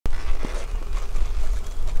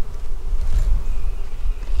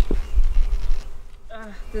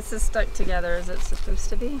This is stuck together as it's supposed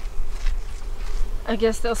to be. I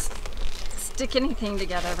guess they'll stick anything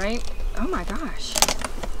together, right? Oh my gosh.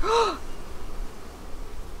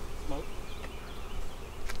 Smoke.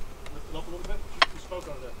 Lift it up a little bit. There's smoke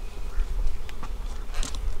over there.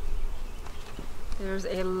 There's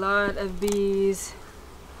a lot of bees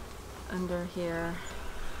under here.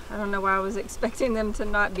 I don't know why I was expecting them to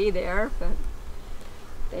not be there, but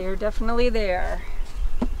they are definitely there.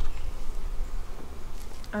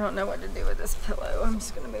 I don't know what to do with this pillow. I'm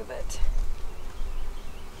just gonna move it.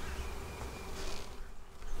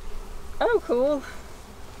 Oh, cool.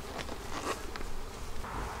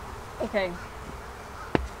 Okay.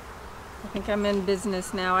 I think I'm in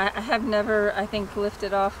business now. I have never, I think,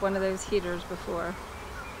 lifted off one of those heaters before.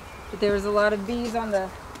 But there was a lot of bees on the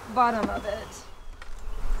bottom of it.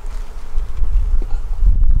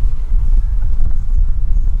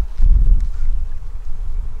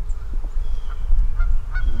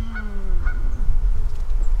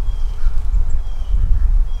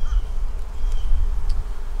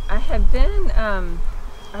 I have been,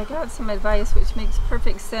 I got some advice which makes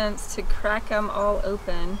perfect sense to crack them all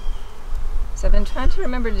open. So I've been trying to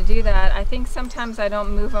remember to do that. I think sometimes I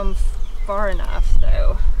don't move them far enough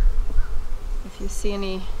though. If you see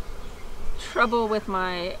any trouble with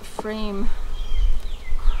my frame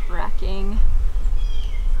cracking,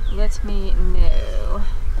 let me know.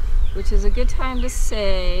 Which is a good time to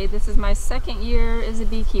say, this is my second year as a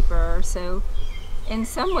beekeeper, so in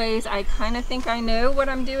some ways I kind of think I know what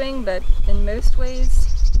I'm doing, but in most ways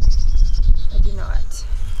I do not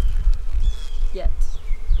yet.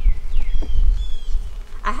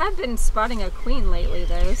 I have been spotting a queen lately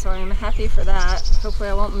though, so I am happy for that. Hopefully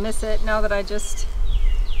I won't miss it now that I just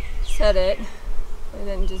said it. I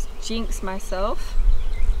didn't just jinx myself.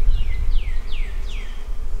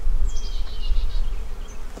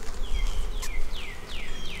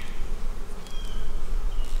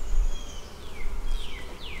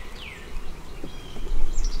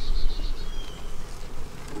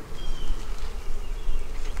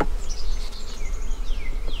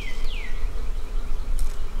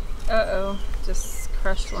 Uh-oh, just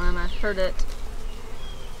crushed one. I heard it.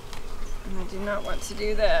 And I do not want to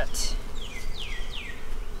do that.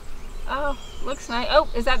 Oh, looks nice. Oh,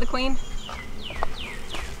 is that the queen?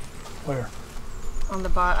 Where? On the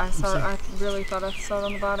bottom. I really thought I saw it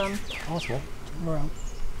on the bottom. Possible. Turn around.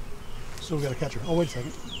 Still got to catch her. Oh, wait a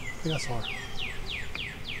second. I think I saw her.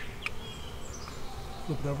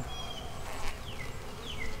 Flip it over.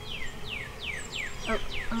 Oh,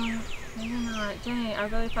 maybe not. Dang, I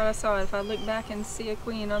really thought I saw it. If I look back and see a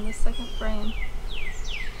queen on the second frame.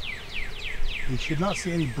 You should not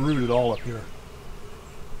see any brood at all up here.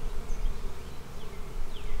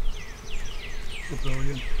 Flip it over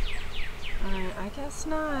again. Alright, I guess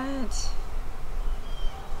not.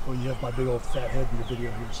 Well, you have my big old fat head in your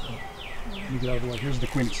video here, so let me get out of the way. Here's the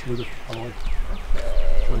queen excluder, by the way.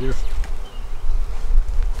 Okay. Right here.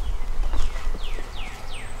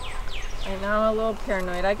 Right now I'm a little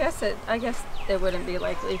paranoid. I guess it wouldn't be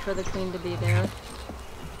likely for the queen to be there.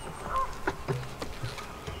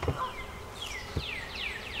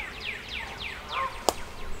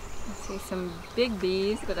 I see some big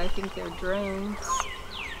bees, but I think they're drones.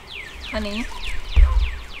 Honey.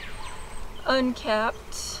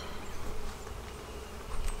 Uncapped.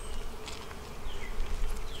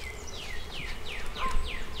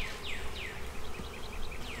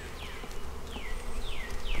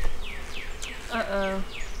 Uh-oh,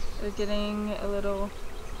 they're getting a little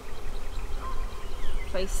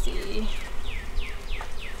feisty.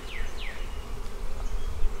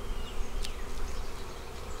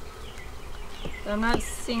 I'm not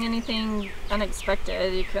seeing anything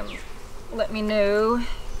unexpected. You can let me know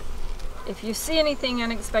if you see anything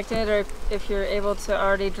unexpected or if you're able to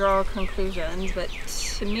already draw conclusions, but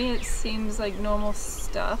to me it seems like normal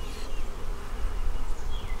stuff.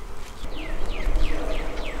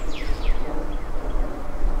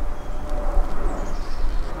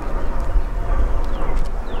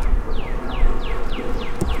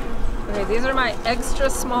 Okay, these are my extra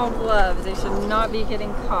small gloves. They should not be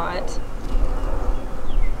getting caught.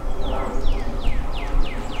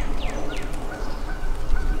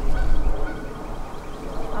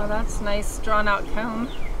 Oh, that's nice drawn out comb.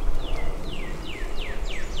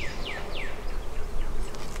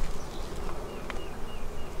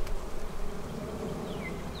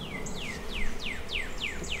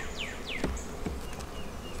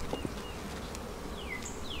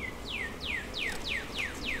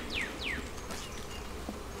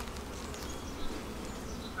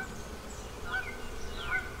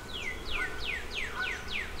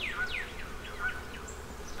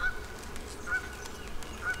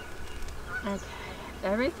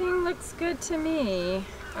 Everything looks good to me.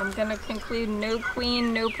 I'm gonna conclude no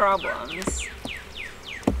queen, no problems.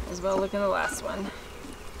 As well look in the last one.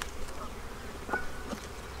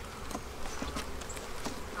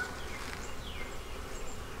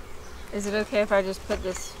 Is it okay if I just put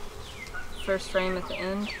this first frame at the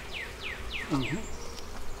end? Mm-hmm.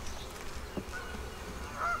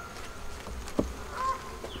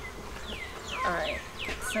 Alright,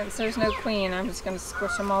 since there's no queen, I'm just going to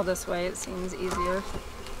squish them all this way. It seems easier.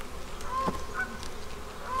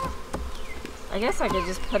 I guess I could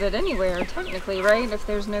just put it anywhere, technically, right? If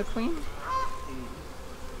there's no queen?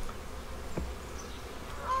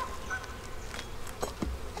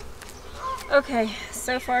 Okay,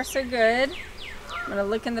 so far so good. I'm going to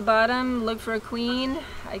look in the bottom, look for a queen.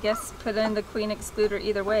 I guess put in the queen excluder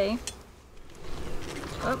either way.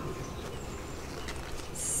 Oh.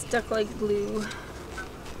 Stuck like glue.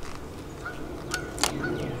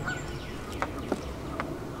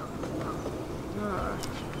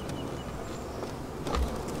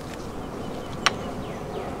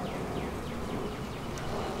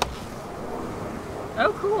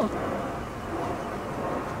 Oh, cool.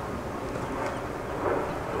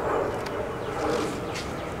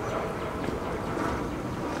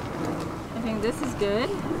 I think this is good.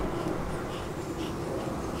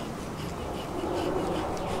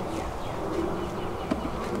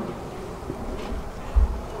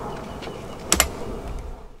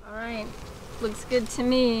 Alright, looks good to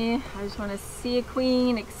me. I just want to see a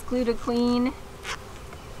queen, exclude a queen,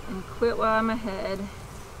 and quit while I'm ahead.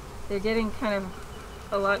 They're getting kind of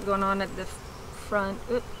a lot going on at the front.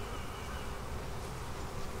 Oop.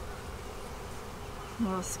 I'm a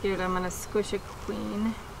little scared I'm going to squish a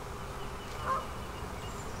queen.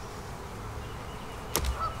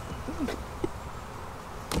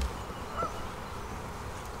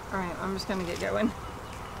 Alright, I'm just going to get going.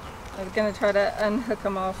 I was going to try to unhook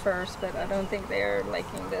them all first, but I don't think they're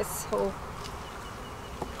liking this whole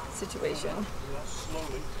situation.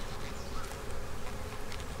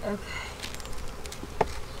 Okay.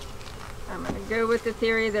 I'm going to go with the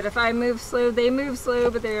theory that if I move slow, they move slow,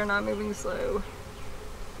 but they are not moving slow.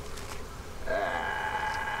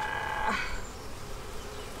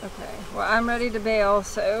 Okay, well, I'm ready to bail,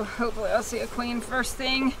 so hopefully I'll see a queen first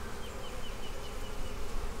thing.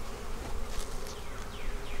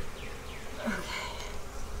 Okay.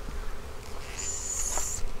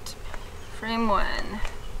 Frame one.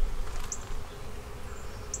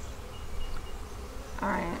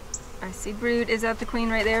 Alright, I see brood. Is that the queen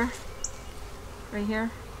right there? Right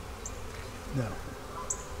here? No.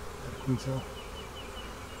 Queen cell?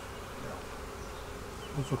 No.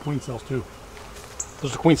 Those are queen cells too.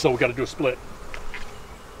 Those are queen cell, we got to do a split.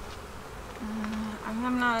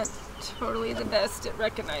 I'm not totally the best at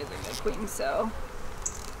recognizing a queen cell.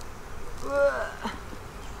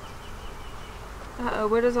 Uh-oh,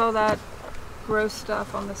 where does all that gross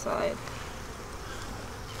stuff on the side?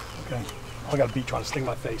 Okay. I got a bee trying to sting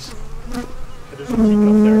my face. Okay, there's a peak up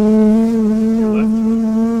there. Your left.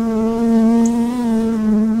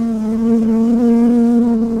 Anything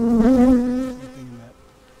in that?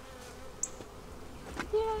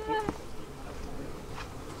 Yeah.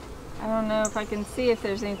 I don't know if I can see if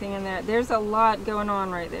there's anything in there. There's a lot going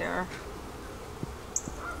on right there.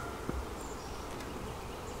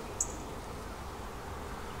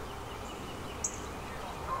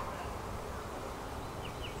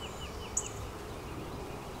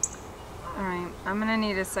 I'm gonna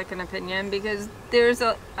need a second opinion because there's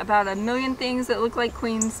about a million things that look like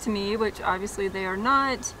queens to me, which obviously they are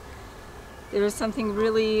not. There's something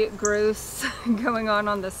really gross going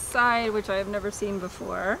on the side, which I have never seen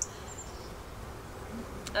before.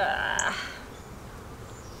 Alright,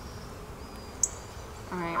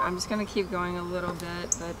 I'm just gonna keep going a little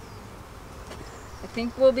bit, but I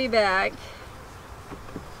think we'll be back.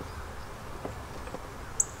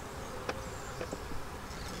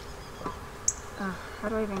 How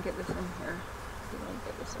do I even get this in here? How do I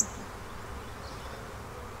get this in here?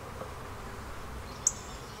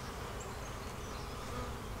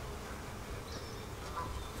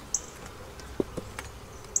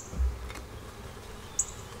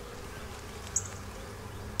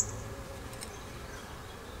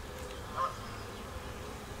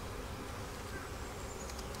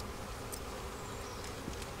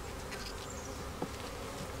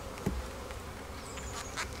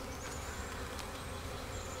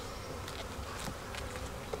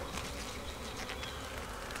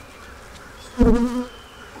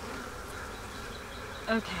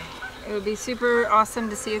 Okay, it would be super awesome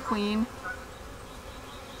to see a queen.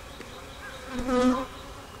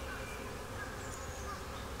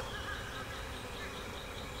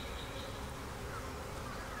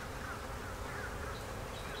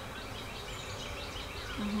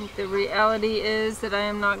 the reality is that I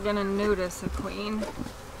am not going to notice a queen.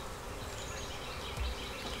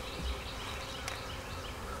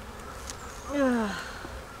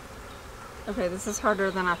 Okay, this is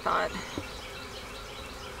harder than I thought.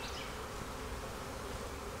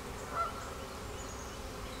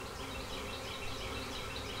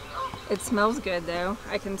 It smells good though.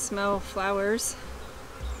 I can smell flowers,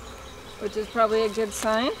 which is probably a good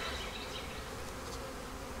sign.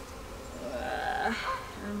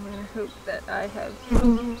 I'm gonna hope that I have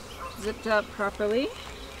zipped up properly.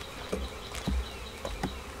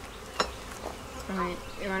 Alright,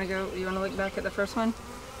 you wanna look back at the first one?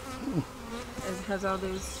 It has all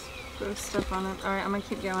those gross stuff on it. Alright, I'm gonna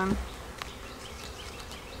keep going.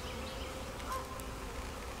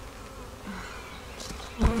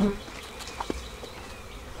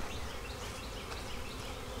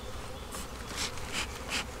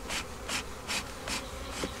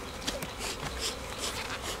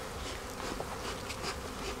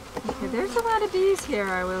 Okay, there's a lot of bees here,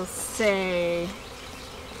 I will say.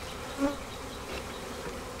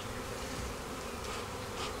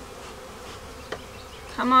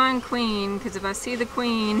 Come on, queen, because if I see the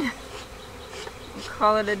queen, I'll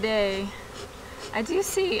call it a day. I do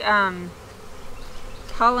see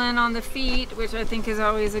pollen on the feet, which I think is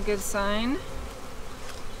always a good sign.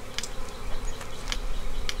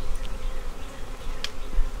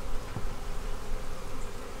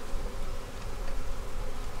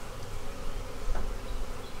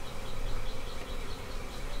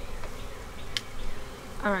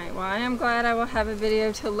 Alright, well I am glad I will have a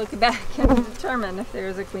video to look back and determine if there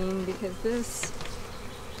is a queen, because this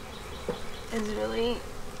is really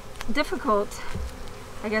difficult.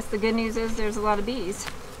 I guess the good news is there's a lot of bees.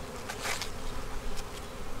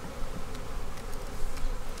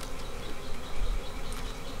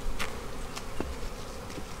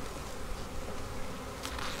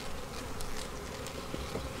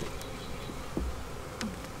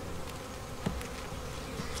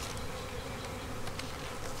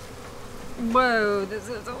 Whoa, this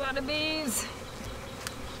is a lot of bees.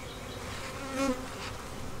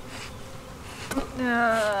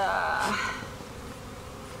 I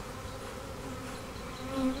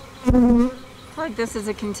feel like this is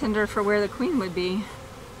a contender for where the queen would be.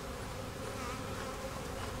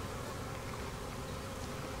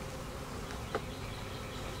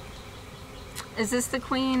 Is this the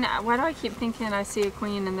queen? Why do I keep thinking I see a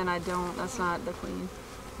queen and then I don't? That's not the queen.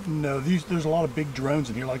 No, there's a lot of big drones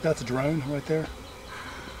in here. Like that's a drone right there. I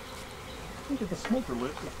think if the smoker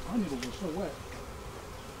lit, the honey needles are so wet.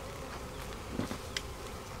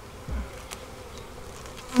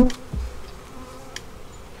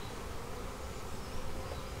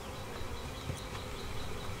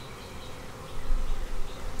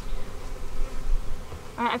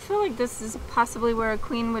 I feel like this is possibly where a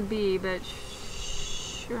queen would be, but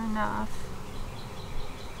sure enough.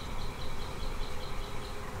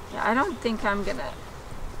 Yeah, I don't think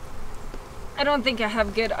I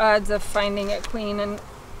have good odds of finding a queen in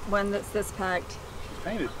one that's this packed. It's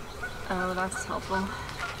painted. Oh, that's helpful.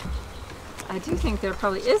 I do think there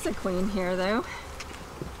probably is a queen here, though.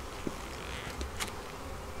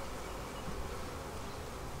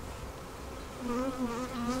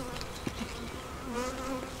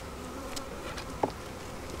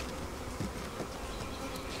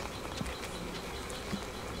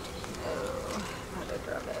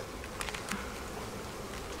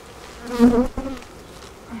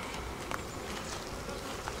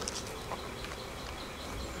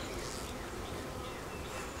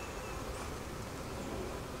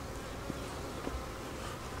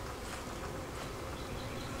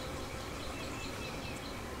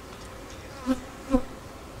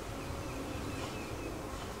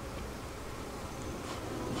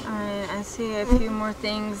 I see a few more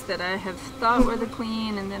things that I have thought were the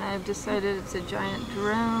queen, and then I've decided it's a giant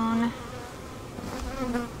drone,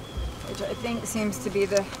 which I think seems to be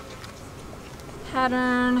the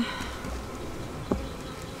pattern.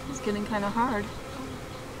 It's getting kind of hard.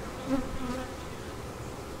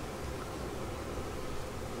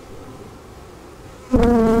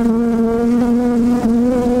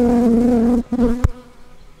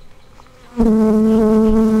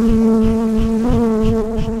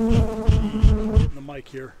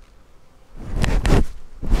 Here.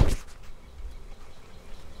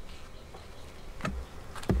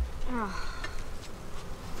 Oh.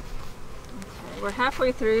 Okay, we're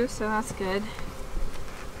halfway through, so that's good.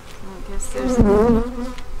 I guess there's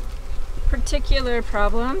no particular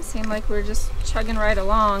problem. Seem like we're just chugging right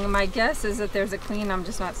along. My guess is that there's a queen, I'm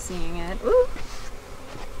just not seeing it. Ooh.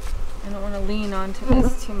 I don't want to lean onto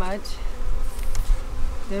this too much.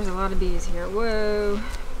 There's a lot of bees here. Whoa.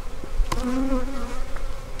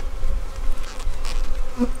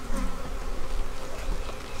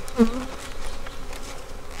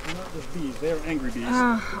 Not just bees, they're angry bees.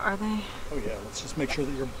 Oh, are they? Oh yeah, let's just make sure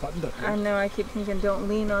that you're buttoned up here. I know, I keep thinking don't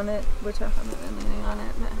lean on it, which I haven't been leaning on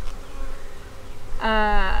it.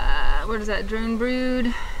 But, what is that, drone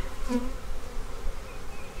brood?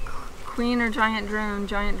 Queen or giant drone?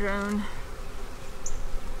 Giant drone.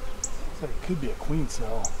 Looks like it could be a queen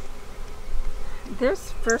cell.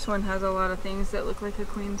 This first one has a lot of things that look like a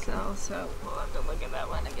queen cell, so we'll have to look at that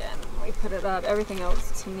one again when we put it up. Everything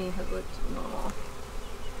else to me has looked normal.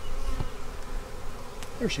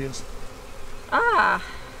 There she is. Ah,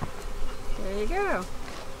 there you go.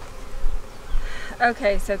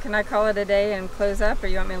 Okay, so can I call it a day and close up, or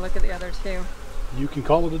you want me to look at the other two? You can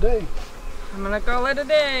call it a day. I'm gonna call it a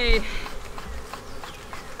day.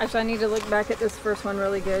 Actually, I need to look back at this first one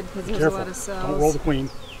really good because there's a lot of cells. Don't roll the queen.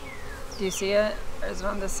 Do you see it? Or is it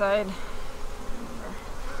on this side?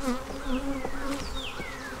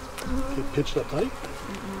 Get pitched up tight.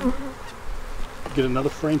 Get another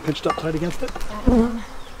frame pinched up tight against it. I feel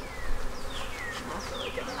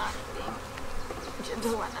like I'm not being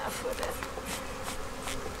gentle enough with it.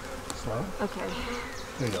 Slow. Okay.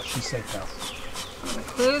 There you go. She's safe now. I'm going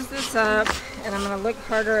to close this up, and I'm going to look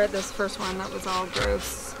harder at this first one that was all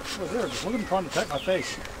gross. Oh, there. Look at them trying to attack my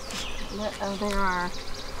face. Oh, they are.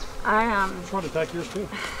 I'm trying to attack yours too.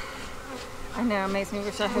 I know, it makes me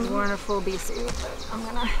wish I had worn a full bee suit, but I'm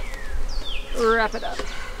going to wrap it up.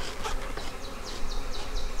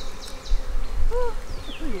 I'll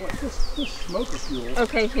tell you what, this smoker fuel.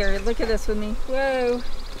 Okay, here, look at this with me. Whoa.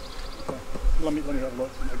 Okay. Let me have a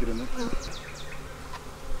look. I'll get in there.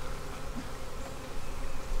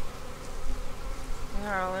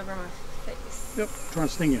 They're all over my face. Yep, trying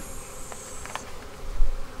to sting you.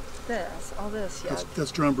 This, all this, yeah.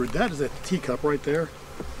 That's drone brood. That is a teacup right there.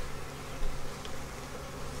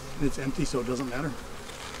 And it's empty, so it doesn't matter.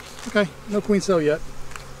 Okay, no queen cell yet.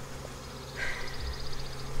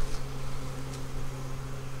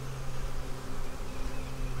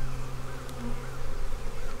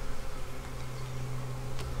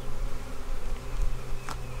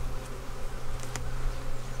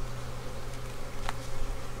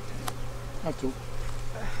 I have to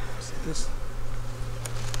see this.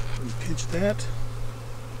 We pinch that.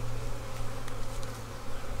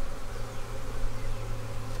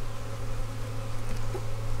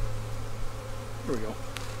 There we go.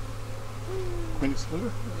 Queen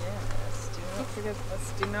Excluder? Yes,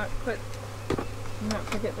 do not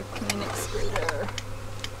forget the Queen Excluder.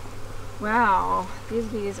 Wow, these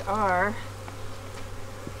bees are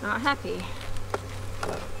not happy.